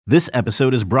This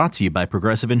episode is brought to you by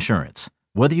Progressive Insurance.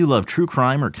 Whether you love true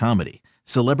crime or comedy,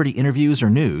 celebrity interviews or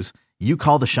news, you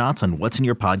call the shots on what's in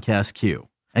your podcast queue.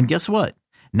 And guess what?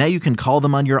 Now you can call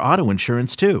them on your auto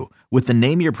insurance too with the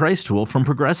Name Your Price tool from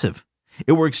Progressive.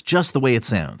 It works just the way it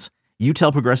sounds. You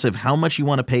tell Progressive how much you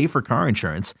want to pay for car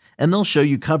insurance, and they'll show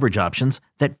you coverage options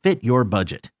that fit your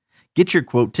budget. Get your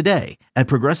quote today at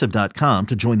Progressive.com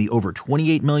to join the over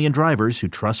 28 million drivers who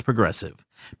trust Progressive.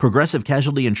 Progressive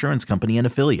Casualty Insurance Company and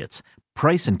Affiliates.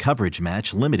 Price and coverage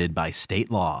match limited by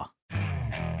state law.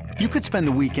 You could spend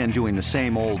the weekend doing the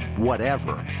same old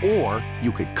whatever, or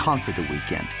you could conquer the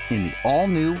weekend in the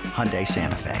all-new Hyundai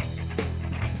Santa Fe.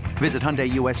 Visit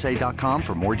HyundaiUSA.com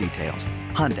for more details.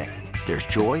 Hyundai, there's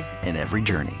joy in every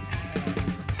journey.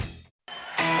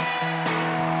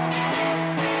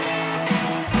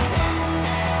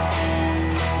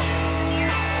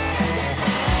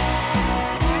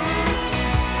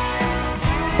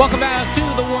 Welcome back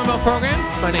to the warm-up program.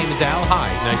 My name is Al. Hi,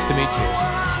 nice to meet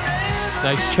you.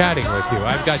 Nice chatting with you.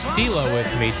 I've got CeeLo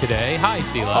with me today. Hi,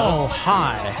 CeeLo. Oh,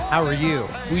 hi. How are you?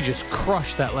 We just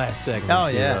crushed that last segment, Oh,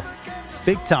 CeeLo. yeah.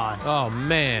 Big time. Oh,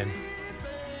 man.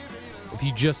 If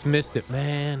you just missed it,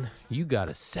 man, you got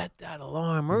to set that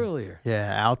alarm earlier.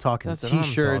 Yeah, Al talking That's what I'm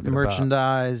T-shirt talking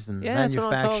merchandise and Yeah, that's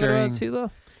what I'm talking manufacturing, about,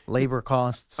 CeeLo. labor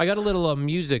costs. I got a little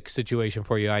music situation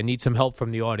for you. I need some help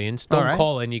from the audience. Don't All right.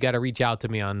 call in. You got to reach out to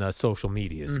me on social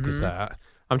medias because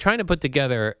I'm trying to put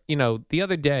together, the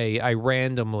other day I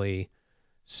randomly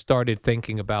started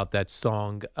thinking about that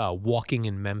song, Walking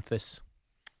in Memphis.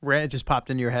 It just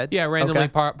popped into your head? Yeah, randomly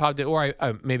Okay. popped it. Or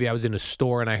maybe I was in a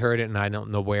store and I heard it and I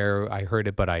don't know where I heard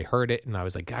it, but I heard it and I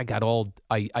was like, I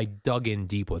dug in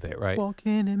deep with it, right?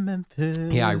 Walking in Memphis.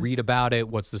 Yeah, I read about it.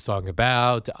 What's the song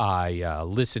about? I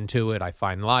listen to it. I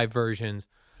find live versions.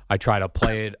 I try to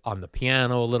play it on the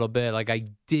piano a little bit. Like I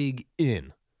dig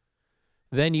in.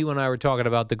 Then you and I were talking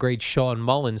about the great Sean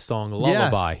Mullins song,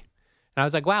 Lullaby. Yes. And I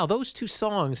was like, wow, those two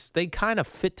songs, they kind of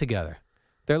fit together.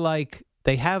 They're like,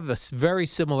 they have a very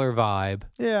similar vibe.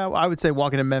 Yeah, I would say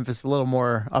Walking in Memphis a little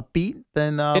more upbeat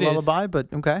than It is. Lullaby, but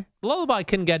okay. Lullaby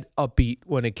can get upbeat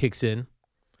when it kicks in.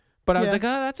 But I was Yeah. like,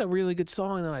 that's a really good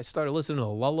song. And then I started listening to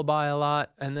Lullaby a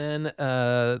lot. And then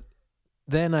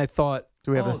I thought, Do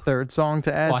we have a third song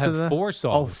to add well, I to have the... 4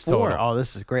 songs total. Oh,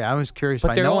 this is great. I was curious But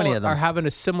if I they know all any of them. are having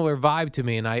a similar vibe to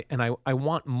me, and I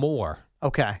want more.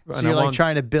 Okay. So And I you're like want-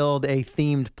 trying to build a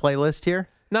themed playlist here?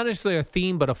 Not necessarily a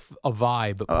theme, but a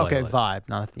vibe. Okay, playlist. vibe,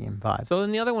 not a theme, vibe. So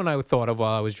then the other one I thought of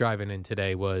while I was driving in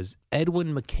today was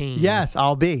Edwin McCain. Yes,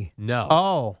 I'll be. No.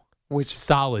 Oh, which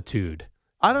Solitude.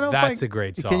 I don't know That's if a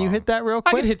great song. Can you hit that real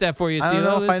quick? I can hit that for you. I don't CeeLo.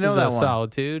 know if I This know is that a one.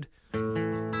 Solitude.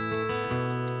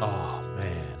 Oh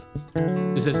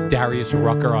man, this is Darius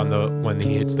Rucker on when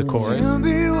he hits the chorus.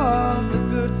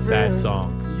 Sad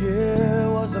song.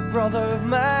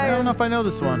 I don't know if I know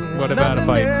this one. What about if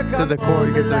I? To the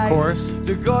chorus, get to the chorus.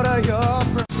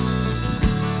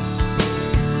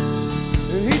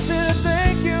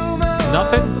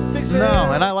 Nothing?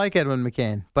 No, and I like Edwin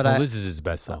McCain, but Well, this is his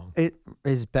best song. it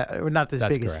is not his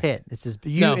That's biggest correct. hit. It's his.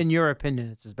 No. In your opinion,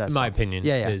 it's his best. In my song. opinion,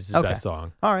 yeah, is his okay. best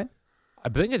song. All right. I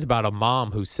think it's about a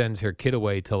mom who sends her kid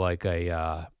away to like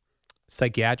a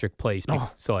psychiatric place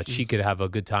so that she could have a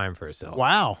good time for herself.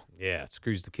 Wow. Yeah, it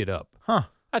screws the kid up. Huh.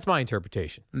 That's my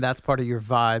interpretation. And that's part of your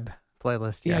vibe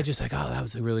playlist. Yeah, Yeah. I just like, that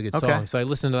was a really good Okay. song. So I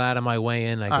listened to that on my way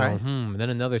in. I All go, right. And then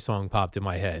another song popped in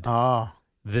my head. Oh.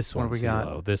 This What one, do we got?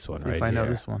 CeeLo, this one See right if I know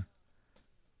here. this one.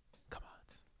 Come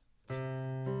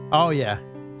on. Oh yeah.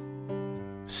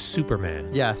 Superman.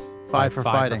 Yes. By Five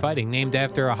for fighting. named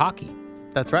after a hockey.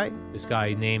 That's right. This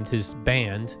guy named his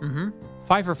band. Mm-hmm.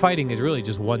 Five for Fighting is really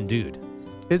just one dude.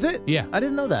 Is it? Yeah. I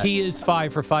didn't know that. He is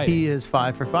Five for Fighting. He is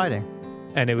Five for fighting.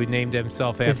 And it named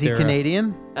himself after... Is he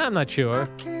Canadian? I'm not sure.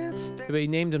 But he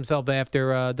named himself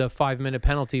after the 5-minute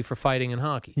penalty for fighting in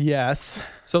hockey. Yes.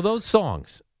 So those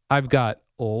songs, I've got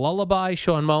Lullaby,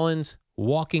 Sean Mullins,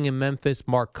 Walking in Memphis,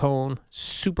 Mark Cohn,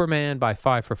 Superman by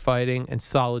Five for Fighting, and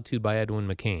Solitude by Edwin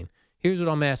McCain. Here's what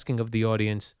I'm asking of the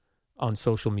audience on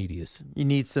social medias. You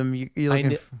need some. You're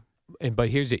looking. But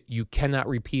here's it. You cannot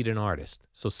repeat an artist.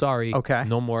 So sorry. Okay.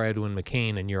 No more Edwin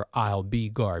McCain and your I'll be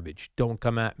garbage. Don't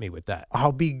come at me with that.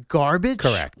 I'll be garbage.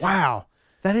 Correct. Wow.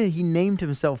 That is. He named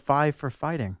himself Five for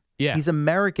Fighting. Yeah. He's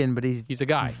American, but he's a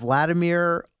guy.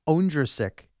 Vladimir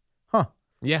Ondrasik. Huh.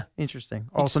 Yeah. Interesting. He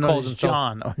Also just known calls as himself-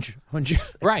 John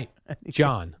Ondrasik. Right.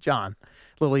 John. John.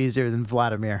 A little easier than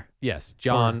Vladimir. Yes.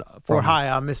 John. Or hi,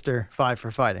 I'm Mr. Five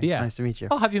for Fighting. Yeah. Nice to meet you.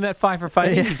 Oh, have you met Five for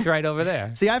Fighting? Yeah. He's right over there.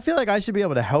 See, I feel like I should be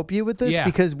able to help you with this Yeah.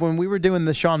 because when we were doing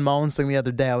the Sean Mullins thing the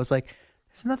other day, I was like,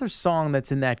 There's another song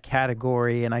that's in that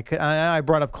category, and I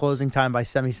brought up "Closing Time" by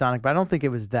Semisonic, but I don't think it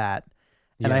was that,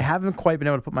 and I haven't quite been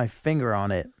able to put my finger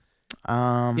on it.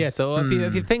 So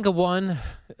if you think of one,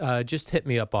 just hit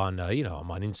me up on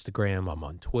I'm on Instagram, I'm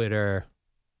on Twitter.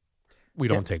 We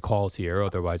don't take calls here,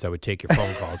 otherwise I would take your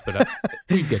phone calls, but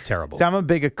we'd get terrible. See, I'm a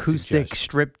big acoustic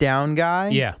stripped down guy.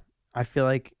 Yeah, I feel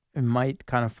like it might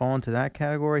kind of fall into that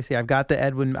category. See, I've got the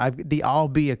Edwin. The "I'll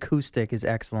Be" acoustic is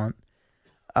excellent.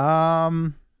 How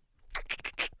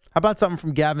about something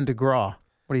from Gavin DeGraw?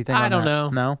 What do you think? I don't know.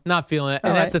 No, not feeling it,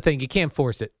 and that's the thing. You can't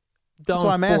force it. That's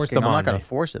why I'm asking. I'm not going to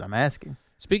force it. I'm asking.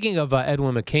 Speaking of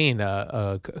Edwin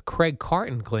McCain, Craig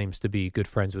Carton claims to be good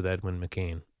friends with Edwin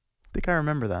McCain. I think I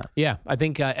remember that. Yeah, I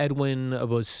think Edwin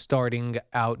was starting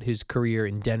out his career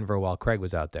in Denver while Craig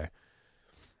was out there.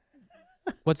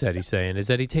 What's Eddie saying? Is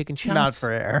Eddie taking shots? Not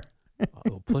for air.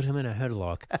 Oh, put him in a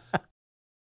headlock.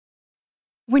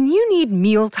 When you need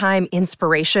mealtime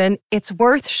inspiration, it's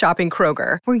worth shopping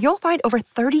Kroger, where you'll find over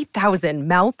 30,000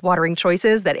 mouth-watering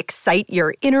choices that excite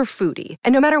your inner foodie.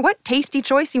 And no matter what tasty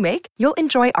choice you make, you'll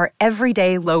enjoy our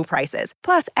everyday low prices,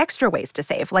 plus extra ways to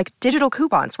save, like digital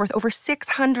coupons worth over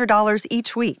 $600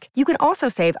 each week. You can also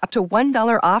save up to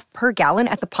 $1 off per gallon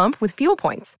at the pump with fuel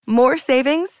points. More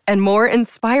savings and more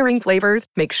inspiring flavors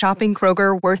make shopping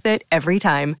Kroger worth it every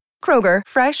time. Kroger,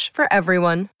 fresh for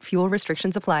everyone. Fuel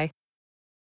restrictions apply.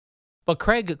 But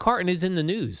Craig Carton is in the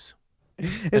news.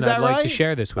 Is that I'd like right? to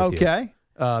share this with you. Okay.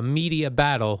 Media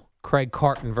battle, Craig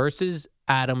Carton versus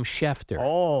Adam Schefter.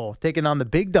 Oh, taking on the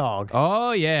big dog.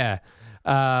 Oh, yeah.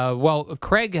 Well,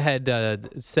 Craig had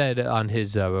said on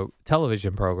his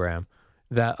television program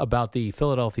that about the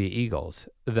Philadelphia Eagles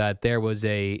that there was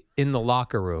in the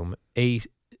locker room a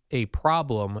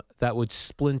problem that would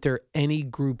splinter any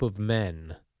group of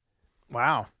men.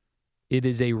 Wow. It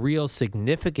is a real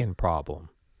significant problem,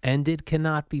 and it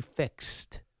cannot be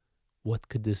fixed. What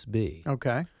could this be?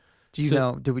 Okay. Do you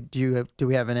know? Do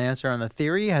we have an answer on the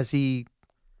theory? Has he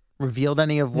revealed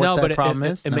any of what that problem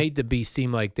is? It made the B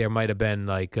seem like there might have been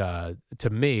to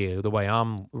me, the way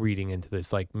I'm reading into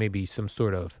this, like maybe some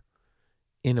sort of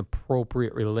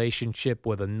inappropriate relationship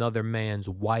with another man's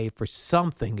wife or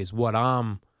something is what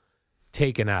I'm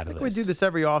taken out of this. We do this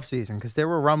every offseason because there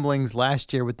were rumblings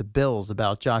last year with the Bills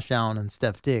about Josh Allen and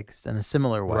Steph Diggs in a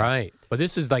similar way. Right. But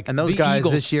this is like, and those guys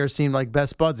Eagles, this year seemed like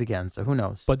best buds again, so who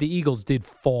knows? But the Eagles did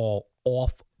fall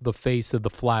off the face of the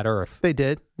flat earth. They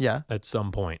did, yeah. At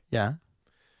some point. Yeah.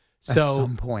 So, at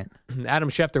some point. Adam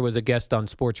Schefter was a guest on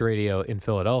sports radio in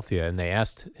Philadelphia, and they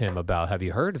asked him about, have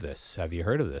you heard of this? Have you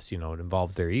heard of this? You know, it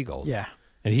involves their Eagles. Yeah.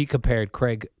 And he compared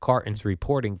Craig Carton's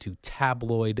reporting to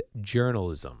tabloid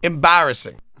journalism.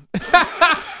 Embarrassing.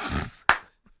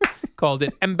 Called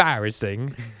it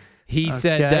embarrassing. He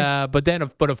said,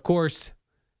 but of course,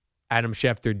 Adam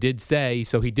Schefter did say,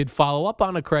 so he did follow up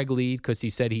on a Craig lead because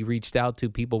he said he reached out to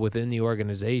people within the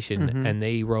organization and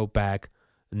they wrote back,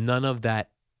 none of that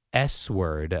S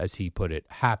word, as he put it,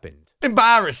 happened.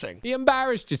 Embarrassing. You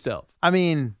embarrassed yourself. I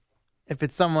mean, if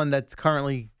it's someone that's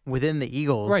currently within the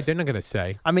Eagles. Right, they're not going to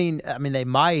say. I mean, they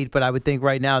might, but I would think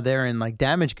right now they're in like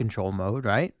damage control mode,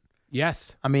 right?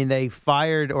 Yes. I mean, they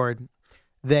fired or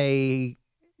they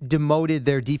demoted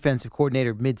their defensive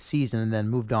coordinator mid-season and then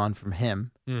moved on from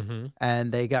him. Mm-hmm.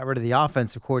 And they got rid of the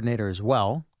offensive coordinator as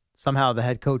well. Somehow the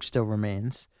head coach still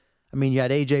remains. I mean, you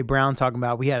had A.J. Brown talking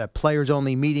about we had a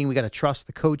players-only meeting. We got to trust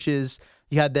the coaches.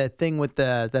 You had that thing with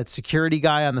that security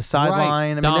guy on the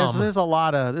sideline. Right. I mean, there's a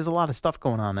lot of stuff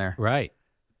going on there. Right.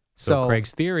 So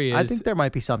Craig's theory is, I think there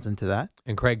might be something to that.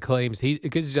 And Craig claims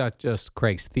because it's not just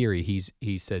Craig's theory.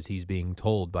 He says he's being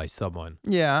told by someone.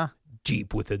 Yeah.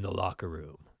 Deep within the locker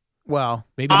room. Well,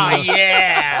 maybe.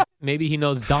 Maybe he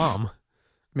knows Dom.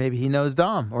 Maybe he knows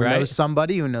Dom, or knows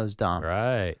somebody who knows Dom.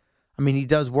 Right. I mean, he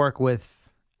does work with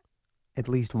at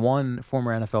least one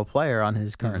former NFL player on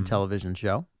his current television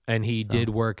show. And he did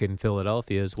work in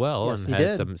Philadelphia as well, yes, and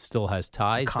has still has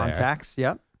ties contacts,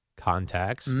 there. Yep.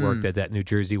 Contacts. Worked at that New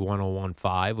Jersey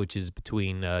 101.5, which is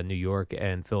between New York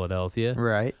and Philadelphia.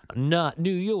 Right. Not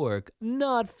New York,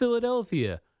 not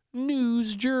Philadelphia.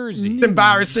 News Jersey. It's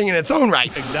embarrassing in its own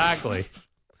right. Exactly.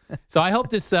 So I hope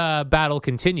this battle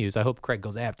continues. I hope Craig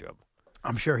goes after him.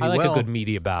 I'm sure he will. I like a good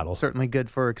media battle. Certainly good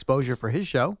for exposure for his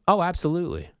show. Oh,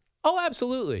 absolutely.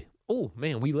 Oh,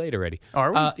 man, we late already.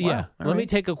 Are we? Wow. Yeah. Let me right.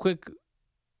 take a quick...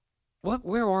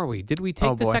 Where are we? Did we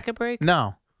take the second break?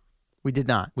 No, we did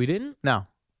not. We didn't? No.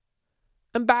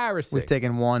 Embarrassing. We've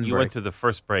taken one You break. went to the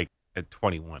first break at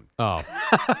 21. Oh.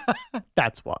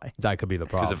 That's why. That could be the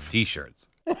problem. Because of T-shirts.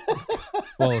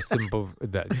 Well,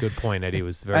 good point, Eddie.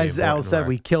 Was very As Al important said, work.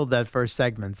 we killed that first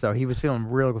segment, so he was feeling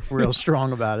real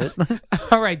strong about it.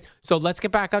 All right, so let's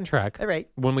get back on track. All right.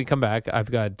 When we come back, I've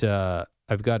got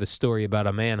a story about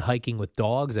a man hiking with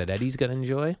dogs that Eddie's going to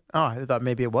enjoy. Oh, I thought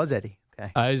maybe it was Eddie.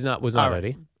 Okay. Was not All right.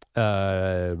 Eddie.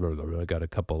 I got a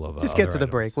couple of Just get other to the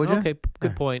items. break, would you? Okay,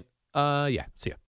 good point. Yeah, see ya.